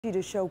You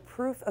to show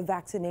proof of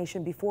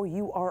vaccination before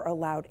you are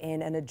allowed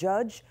in, and a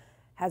judge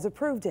has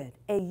approved it.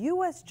 A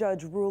U.S.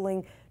 judge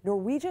ruling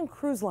Norwegian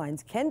Cruise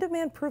Lines can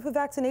demand proof of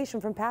vaccination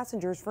from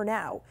passengers for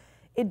now.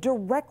 It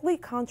directly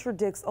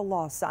contradicts a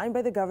law signed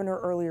by the governor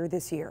earlier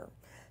this year.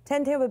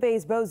 10 Tampa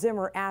Bay's Bo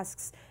Zimmer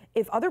asks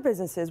if other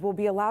businesses will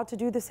be allowed to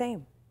do the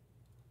same.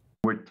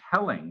 We're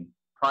telling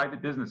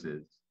private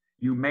businesses,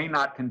 you may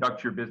not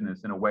conduct your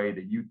business in a way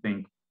that you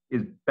think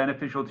is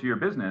beneficial to your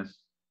business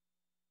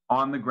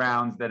on the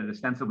grounds that it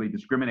ostensibly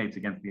discriminates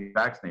against the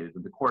vaccinated.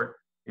 But the court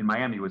in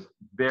Miami was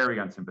very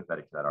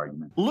unsympathetic to that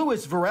argument.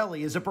 Louis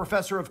Varelli is a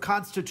professor of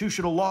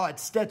constitutional law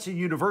at Stetson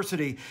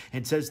University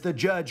and says the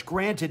judge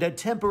granted a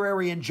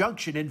temporary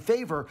injunction in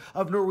favor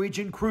of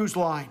Norwegian Cruise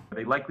Line. Are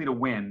they likely to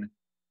win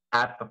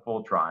at the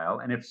full trial?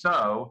 And if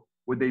so,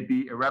 would they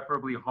be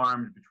irreparably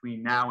harmed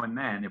between now and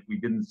then if we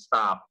didn't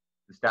stop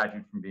the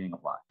statute from being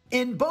applied?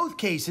 In both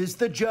cases,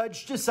 the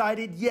judge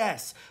decided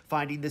yes,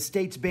 finding the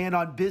state's ban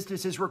on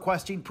businesses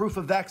requesting proof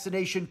of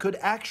vaccination could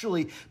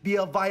actually be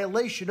a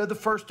violation of the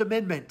First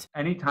Amendment.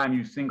 Anytime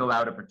you single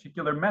out a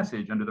particular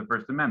message under the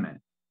First Amendment,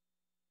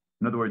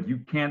 in other words, you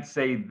can't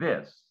say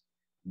this,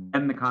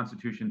 then the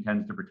Constitution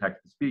tends to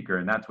protect the speaker,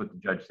 and that's what the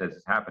judge says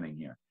is happening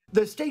here.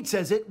 The state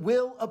says it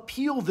will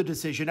appeal the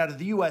decision out of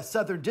the U.S.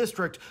 Southern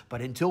District, but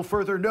until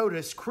further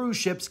notice, cruise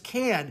ships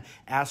can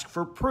ask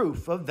for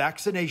proof of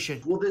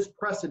vaccination. Will this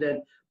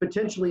precedent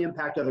potentially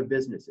impact other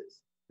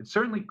businesses? It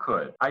certainly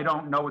could. I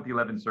don't know what the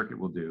 11th Circuit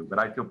will do, but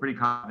I feel pretty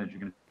confident you're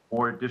going to see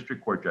more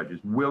district court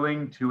judges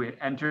willing to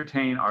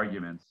entertain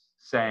arguments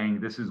saying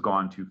this has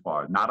gone too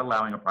far, not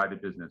allowing a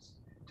private business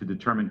to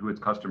determine who its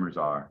customers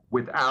are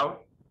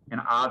without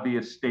an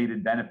obvious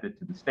stated benefit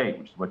to the state,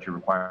 which is what you're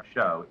required to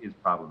show, is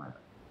problematic.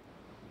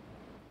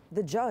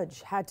 The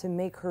judge had to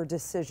make her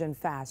decision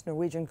fast.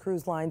 Norwegian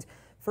Cruise Line's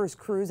first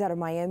cruise out of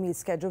Miami is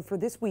scheduled for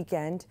this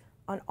weekend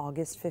on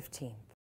August 15th.